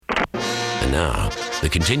And now, the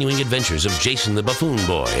continuing adventures of Jason the Buffoon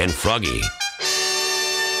Boy and Froggy.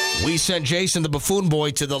 We sent Jason the Buffoon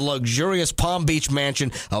Boy to the luxurious Palm Beach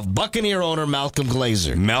mansion of Buccaneer owner Malcolm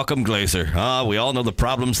Glazer. Malcolm Glazer. We all know the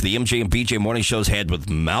problems the MJ and BJ morning shows had with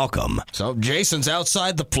Malcolm. So Jason's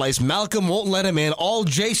outside the place. Malcolm won't let him in. All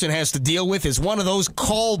Jason has to deal with is one of those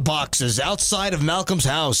call boxes outside of Malcolm's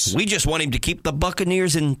house. We just want him to keep the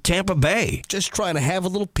Buccaneers in Tampa Bay. Just trying to have a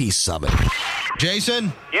little peace of it.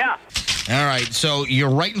 Jason? Yeah. All right, so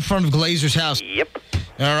you're right in front of Glazer's house. Yep.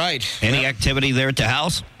 All right. Any activity there at the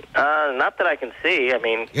house? Not that I can see. I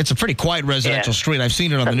mean, It's a pretty quiet residential street. I've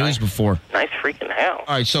seen it on the news before. nice freaking house.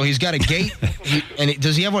 All right, so he's got a gate.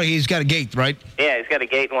 Does he have one? He's got a gate, right? Yeah, he's got a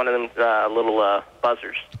gate and one of them little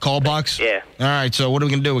buzzers. Call box? Yeah. All right, so what are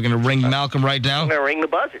we going to do? We're going to ring Malcolm right now? I'm going to ring the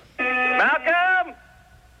buzzer. Malcolm!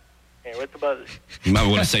 Hey, what's the buzzer? You might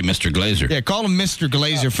want to say Mr. Glazer. Yeah, call him Mr.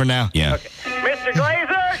 Glazer for now. Yeah. Okay. Mr.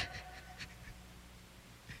 Glazer!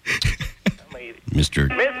 Mr.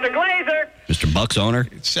 Glazer! Mr. Buck's owner?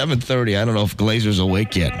 It's 7:30. I don't know if Glazer's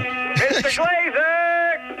awake yet. Mr.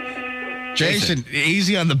 Glazer! Jason,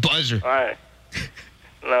 easy on the buzzer. All right.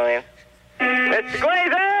 No, man. Mr.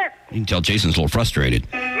 Glazer! You can tell Jason's a little frustrated.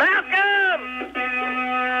 Malcolm!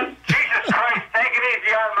 Jesus Christ, take it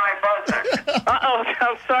easy on my buzzer. Uh-oh,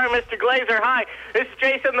 I'm sorry, Mr. Glazer. Hi, this is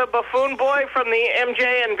Jason the Buffoon Boy from the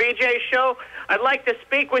MJ and VJ show. I'd like to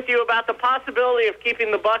speak with you about the possibility of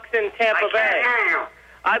keeping the Bucks in Tampa I Bay. can't hear you.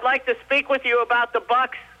 I'd like to speak with you about the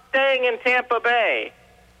Bucks staying in Tampa Bay.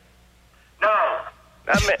 No.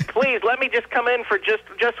 Please, let me just come in for just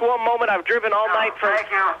one moment. I've driven all night for... thank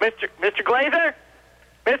you. Mr. Glazer?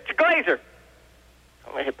 Mr. Glazer!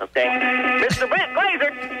 I'm going to hit the thing. Mr.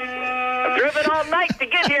 Glazer! I've driven all night to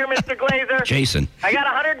get here, Mr. Glazer. Jason. I got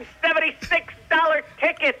a $176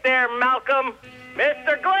 ticket there, Malcolm.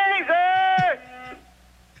 Mr. Glazer!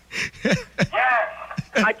 Yes.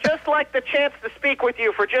 I'd just like the chance to speak with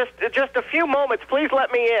you for just a few moments. Please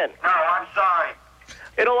let me in. No, I'm sorry.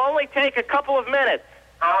 It'll only take a couple of minutes.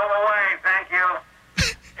 All the way, thank you.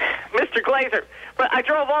 Mr. Glazer, but I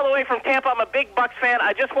drove all the way from Tampa. I'm a big Bucks fan.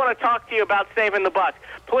 I just want to talk to you about saving the Bucks.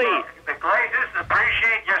 Please. Look, the Glazers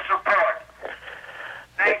appreciate your support.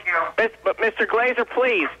 Thank you. But Mr. Glazer,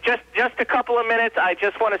 please, just a couple of minutes. I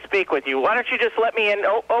just want to speak with you. Why don't you just let me in?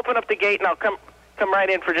 Open up the gate, and I'll come right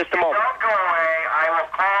in for just a moment. Don't go away. I will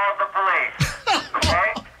call the police.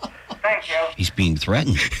 Okay? Thank you. He's being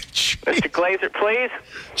threatened. Mr. Glazer, please.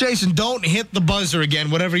 Jason, don't hit the buzzer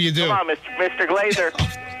again, whatever you do. Come on, Mr. Glazer.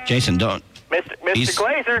 Jason, don't. Mr.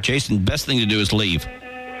 Glazer. Jason, best thing to do is leave.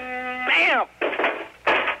 Bam!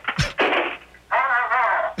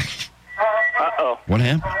 Uh-oh. What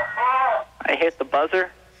happened? I hit the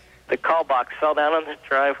buzzer. The call box fell down on the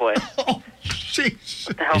driveway. Oh, jeez.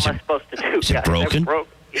 What the hell am I supposed to do? Is it broken? Oh,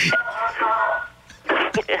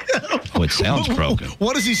 it sounds broken.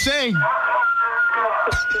 What is he saying?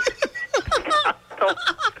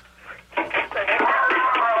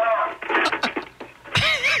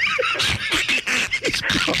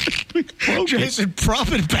 Jason,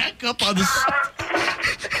 prop it back up on the...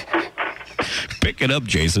 Pick it up,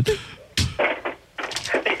 Jason.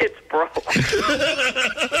 It's broke.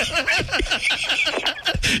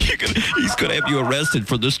 He's going to have you arrested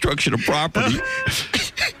for destruction of property.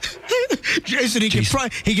 Jason, he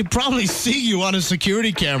could probably see you on a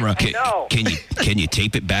security camera. No. Can you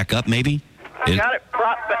tape it back up, maybe? I got it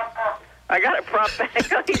propped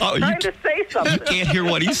back. He's trying to say something. You can't hear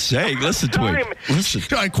what he's saying. Listen to him. Listen.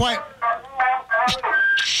 All right, quiet.